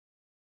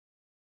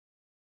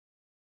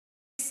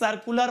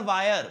Circular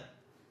wire,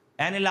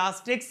 N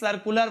elastic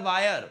circular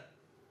wire.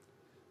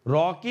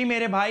 Rocky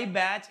मेरे भाई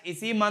batch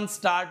इसी मंथ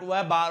स्टार्ट हुआ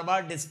है, बार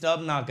बार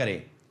डिस्टर्ब ना करे।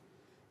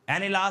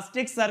 N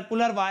elastic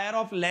circular wire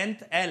of length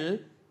L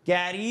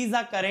carries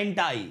a current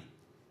I.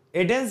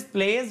 It is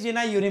placed in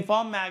a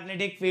uniform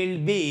magnetic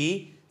field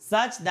B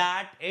such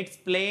that its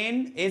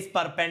plane is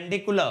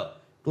perpendicular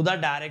to the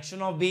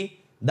direction of B.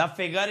 The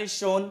figure is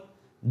shown.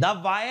 The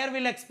wire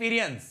will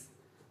experience.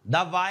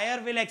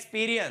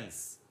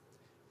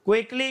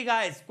 Quickly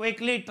guys,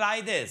 quickly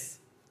try this.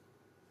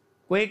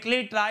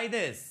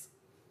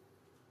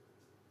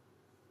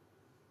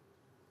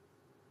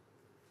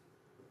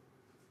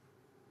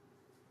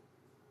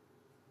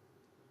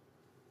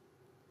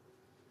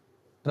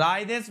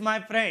 Try this, my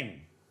friend.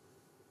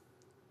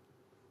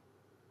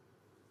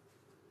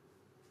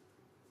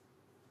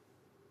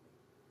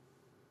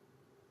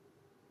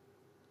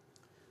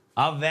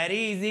 A very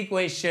easy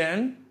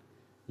question.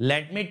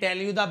 Let me tell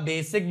you the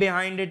basic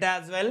behind it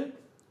as well.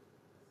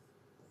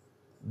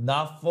 The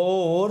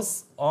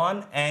force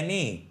on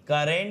any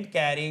current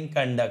carrying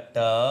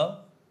conductor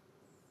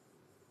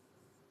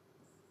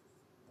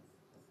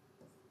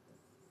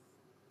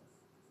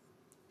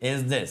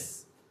is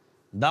this.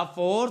 The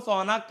force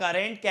on a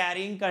current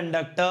carrying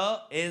conductor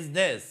is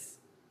this.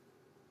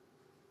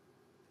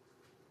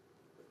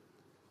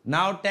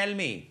 Now tell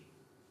me.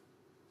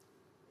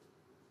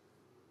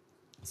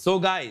 So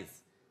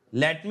guys,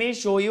 let me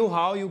show you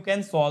how you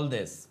can solve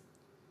this.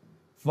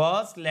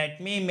 First,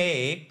 let me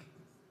make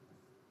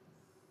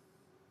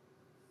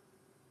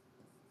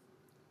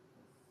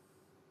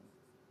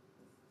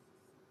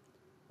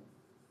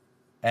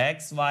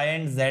X, Y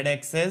and Z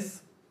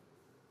axis.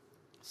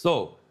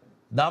 So,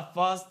 the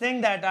first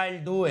thing that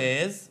I'll do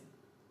is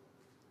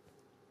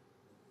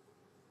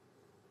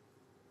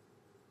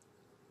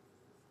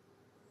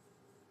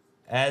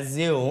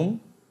assume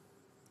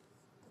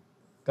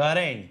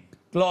current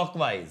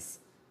clockwise.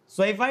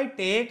 So if I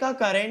take a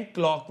current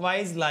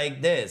clockwise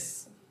like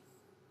this,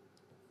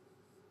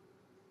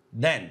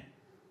 then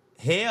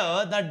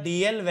here the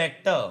DL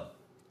vector,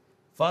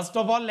 first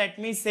of all let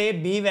me say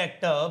B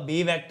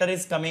vector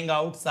is coming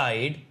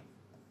outside.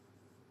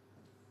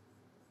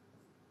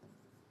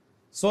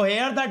 So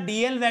here the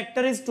DL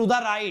vector is to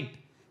the right.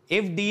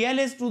 If DL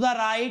is to the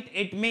right,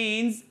 it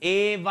means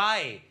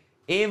AY.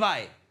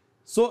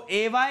 So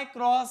AY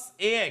cross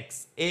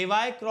AX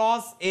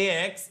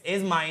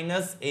is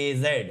minus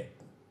AZ.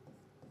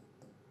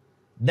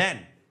 Then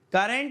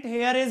current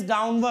here is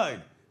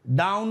downward.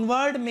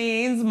 Downward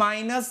means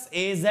minus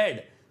AZ.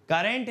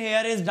 Current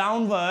here is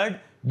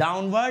downward.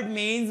 Downward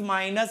means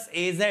minus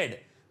AZ.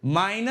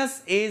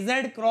 Minus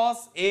AZ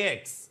cross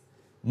AX.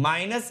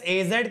 Minus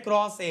AZ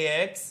cross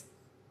AX.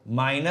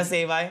 Minus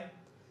AY.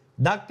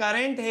 The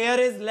current here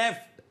is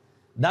left.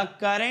 The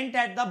current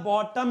at the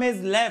bottom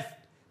is left.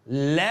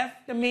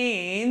 Left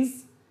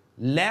means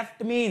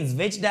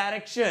which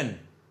direction?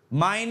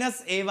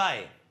 Minus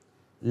AY.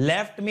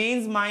 Left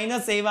means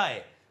minus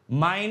AY.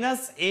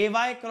 Minus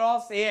AY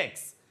cross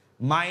AX.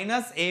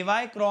 Minus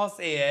AY cross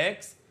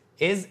AX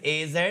is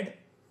AZ.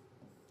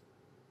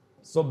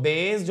 So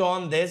based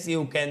on this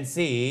you can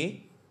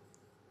see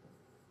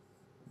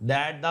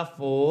that the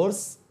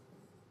force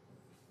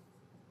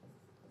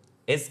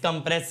is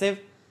compressive.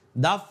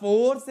 The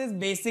force is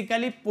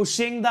basically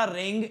pushing the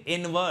ring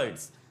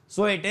inwards.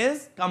 So it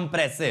is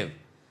compressive.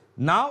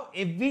 Now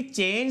if we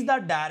change the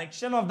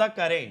direction of the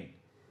current,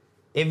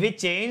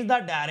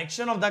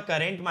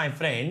 my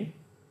friend,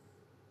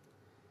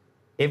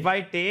 if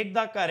I take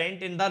the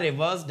current in the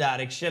reverse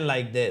direction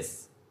like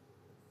this,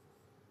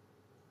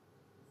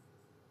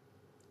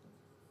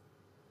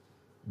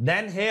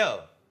 then here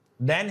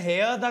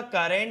the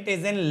current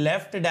is in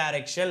left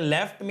direction.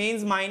 Left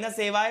means minus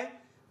AY.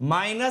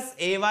 Minus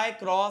AY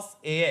cross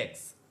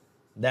AX,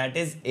 that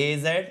is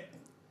AZ.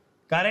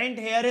 Current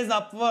here is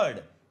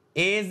upward.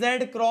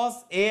 AZ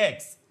cross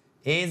AX.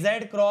 AZ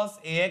cross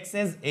AX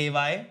is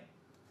AY.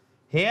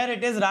 Here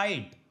it is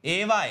right.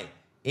 AY.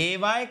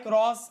 AY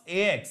cross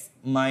AX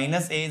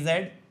minus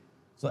AZ.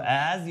 So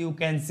as you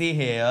can see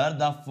here,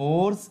 the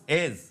force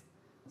is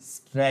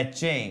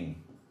stretching.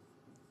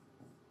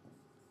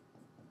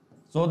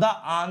 So the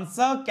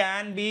answer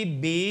can be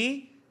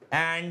B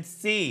and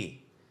C.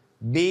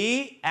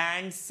 B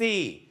and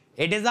C.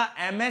 It is a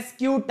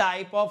MSQ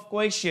type of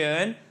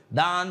question.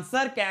 The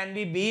answer can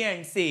be B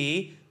and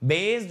C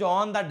based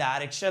on the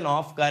direction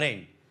of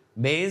current.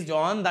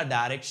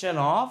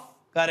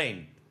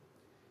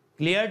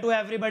 Clear to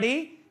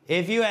everybody?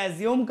 If you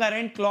assume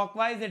current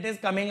clockwise, it is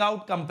coming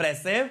out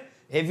compressive.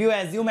 If you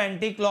assume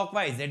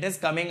anti-clockwise, it is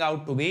coming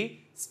out to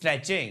be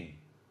stretching.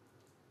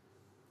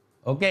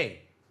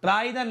 Okay.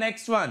 Try the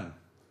next one.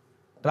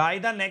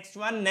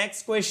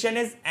 Next question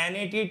is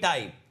NAT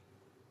type.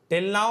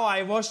 Till now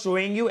I was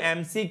showing you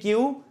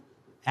MCQ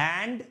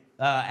and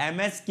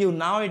MSQ.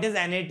 Now it is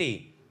NAT.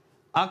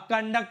 A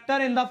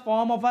conductor in the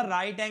form of a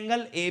right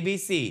angle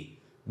ABC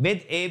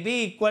with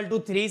AB equal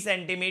to 3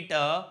 cm,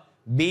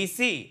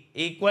 BC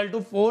equal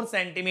to 4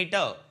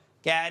 cm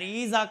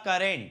carries a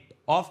current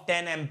of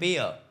 10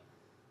 ampere.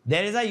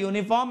 there is a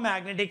uniform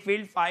magnetic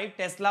field 5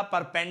 Tesla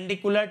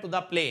perpendicular to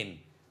the plane.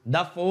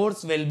 The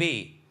force will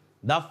be,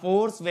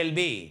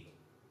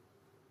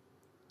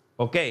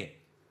 okay,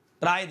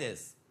 try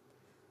this.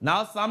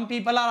 Now some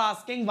people are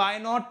asking why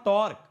not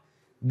torque?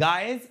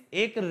 Guys,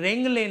 एक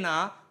ring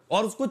लेना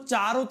और उसको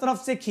चारों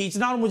तरफ से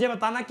खींचना और मुझे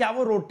बताना क्या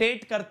वो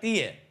रोटेट करती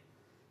है,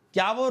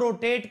 क्या वो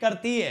रोटेट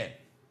करती है.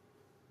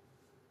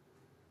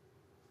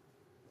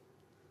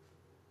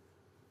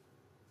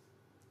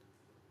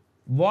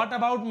 What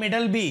about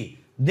middle B?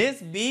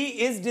 This B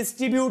is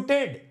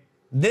distributed.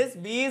 This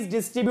B is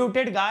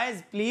distributed,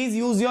 guys. Please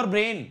use your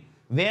brain.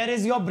 Where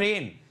is your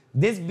brain?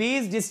 This B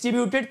is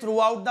distributed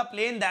throughout the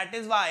plane. That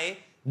is why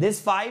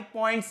these 5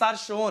 points are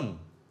shown.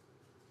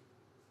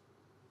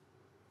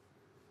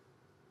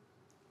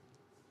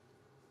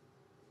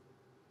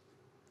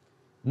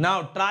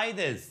 Now try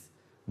this.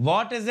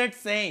 What is it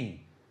saying?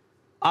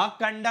 A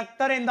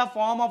conductor in the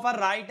form of a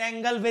right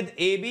angle with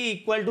AB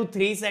equal to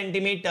 3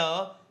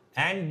 centimeter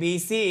and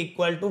BC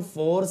equal to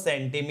 4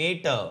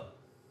 centimeter.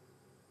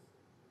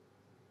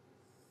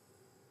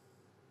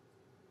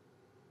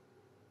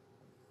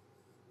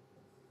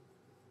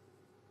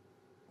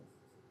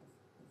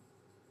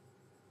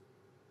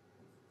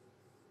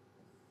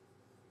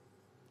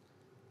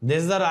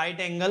 This is the right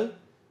angle,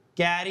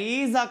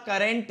 carries a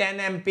current 10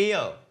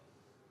 ampere.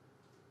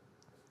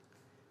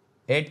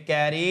 It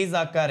carries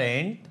a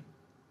current,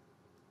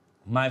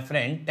 my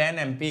friend, 10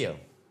 ampere.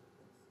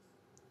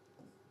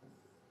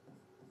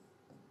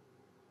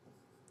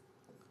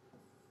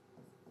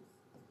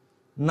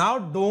 Now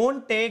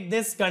don't take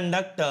this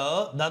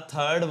conductor, the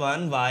third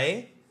one.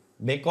 Why?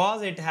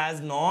 Because it has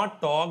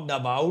not talked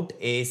about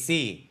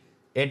AC.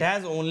 It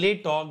has only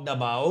talked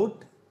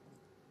about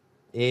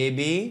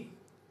AB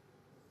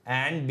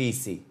and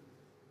BC.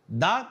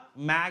 The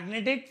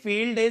magnetic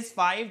field is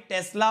 5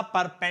 Tesla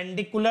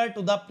perpendicular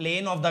to the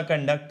plane of the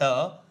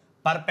conductor.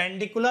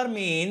 Perpendicular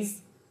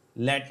means,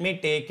 let me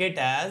take it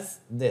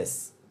as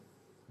this,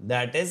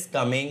 that is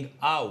coming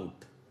out.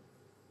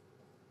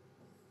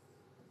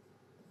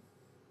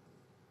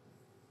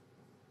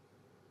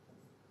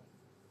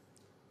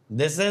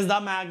 This is the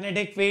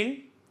magnetic field.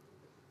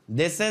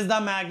 This is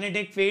the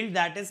magnetic field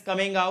that is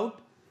coming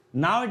out.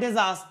 Now it is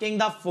asking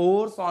the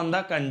force on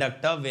the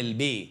conductor will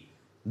be.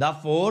 The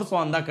force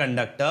on the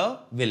conductor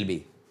will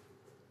be.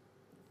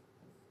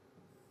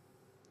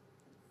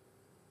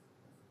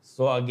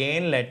 So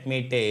again, let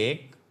me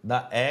take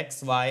the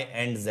X, Y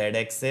and Z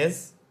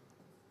axis.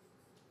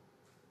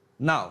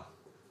 Now,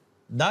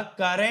 the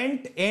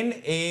current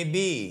in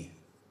AB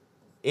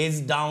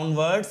is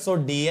downward, so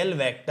DL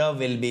vector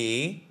will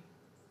be,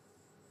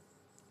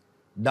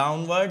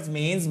 downwards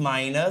means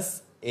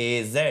minus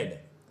AZ.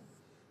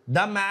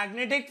 The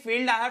magnetic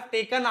field I have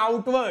taken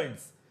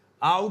outwards.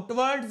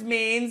 Outwards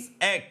means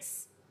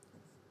X.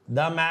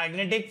 The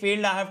magnetic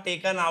field I have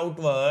taken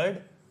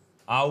outward.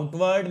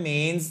 Outward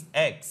means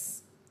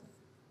X.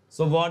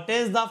 So what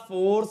is the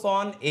force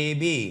on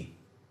AB?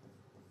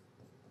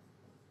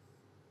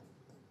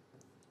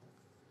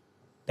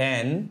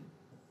 10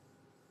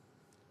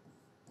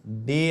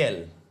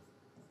 DL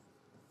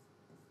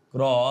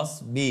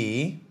cross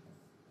B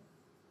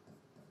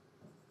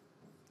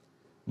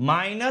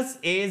minus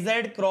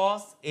AZ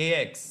cross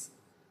AX.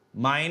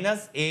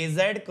 Minus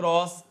AZ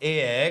cross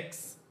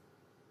AX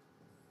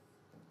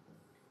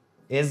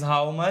is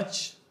how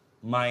much?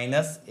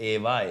 Minus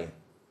AY.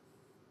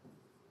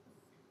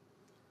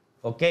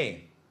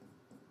 Okay.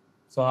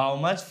 So how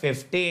much?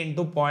 50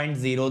 into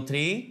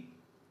 0.03.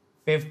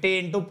 50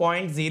 into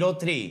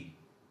 0.03.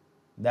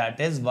 That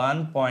is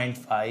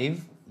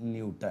 1.5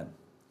 Newton.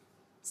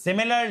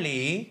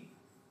 Similarly,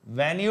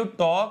 when you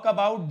talk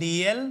about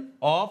DL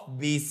of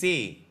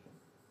BC,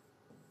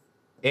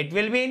 it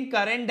will be in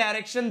current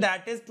direction,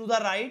 that is to the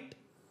right.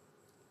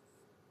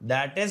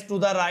 That is to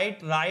the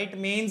right. Right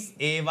means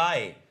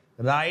AY.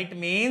 Right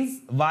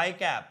means Y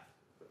cap.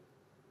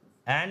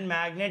 And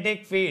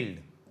magnetic field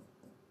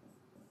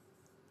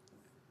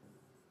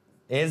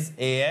is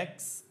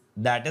AX.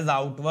 That is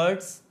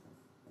outwards.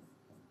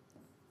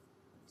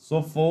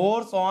 So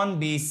force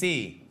on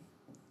BC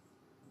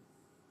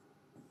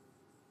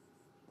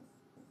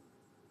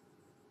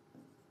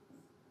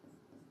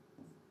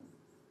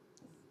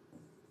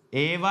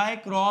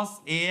AY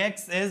cross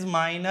AX is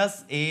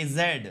minus AZ.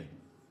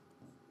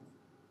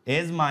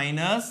 Is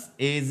minus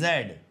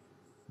AZ.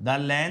 The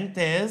length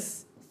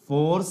is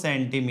 4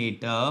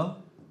 centimeter.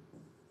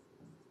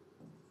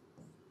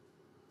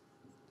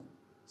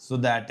 So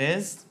that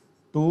is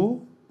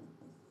 2.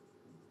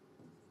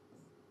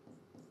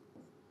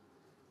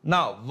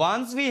 Now,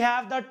 once we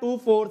have the two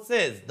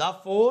forces, the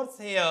force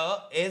here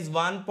is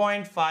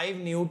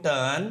 1.5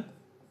 Newton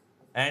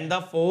and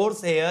the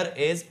force here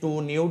is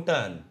 2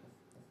 Newton.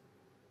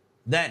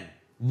 Then,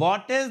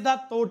 what is the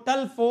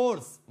total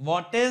force?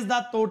 What is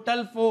the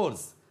total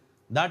force?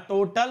 The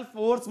total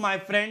force, my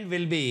friend,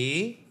 will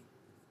be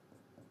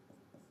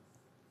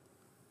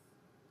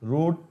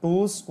root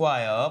 2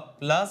 square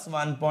plus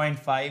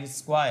 1.5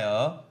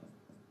 square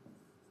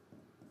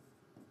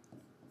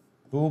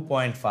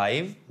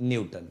 2.5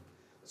 Newton.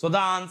 So the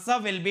answer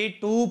will be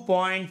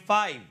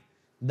 2.5.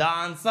 The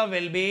answer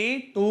will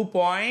be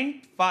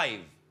 2.5.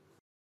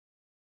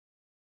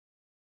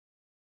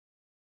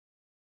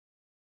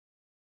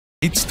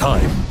 It's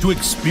time to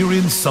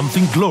experience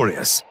something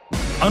glorious.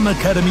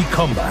 Unacademy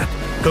Combat.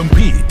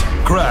 Compete,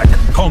 crack,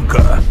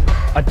 conquer.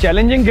 A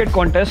challenging GATE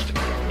contest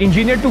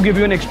engineered to give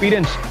you an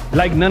experience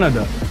like none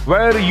other.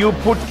 Where you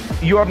put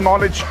your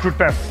knowledge to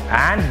test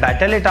and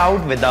battle it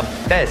out with a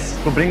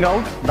test To bring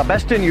out the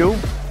best in you,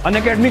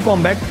 Unacademy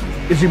Combat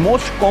is the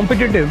most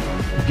competitive,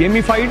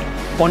 gamified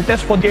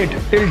contest for GATE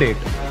till date,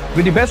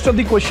 with the best of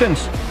the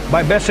questions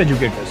by best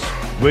educators.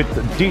 with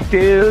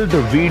detailed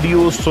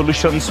video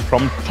solutions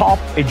from top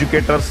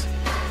educators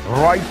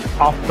right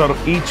after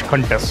each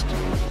contest.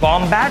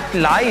 Combat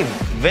live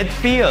with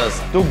peers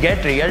to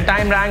get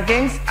real-time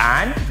rankings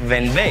and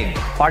win big.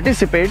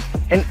 Participate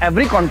in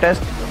every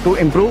contest to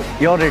improve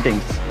your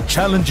ratings.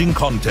 Challenging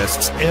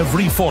contests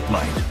every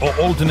fortnight or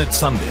alternate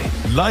Sunday.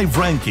 Live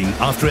ranking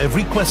after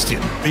every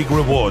question. Big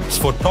rewards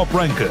for top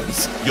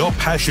rankers. Your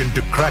passion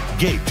to crack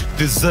GATE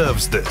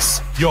deserves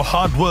this. Your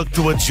hard work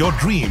towards your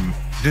dream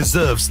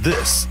deserves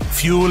this.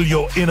 Fuel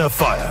your inner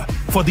fire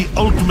for the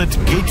ultimate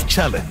GATE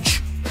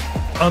challenge.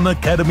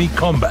 Unacademy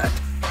Combat.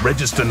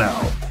 Register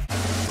now.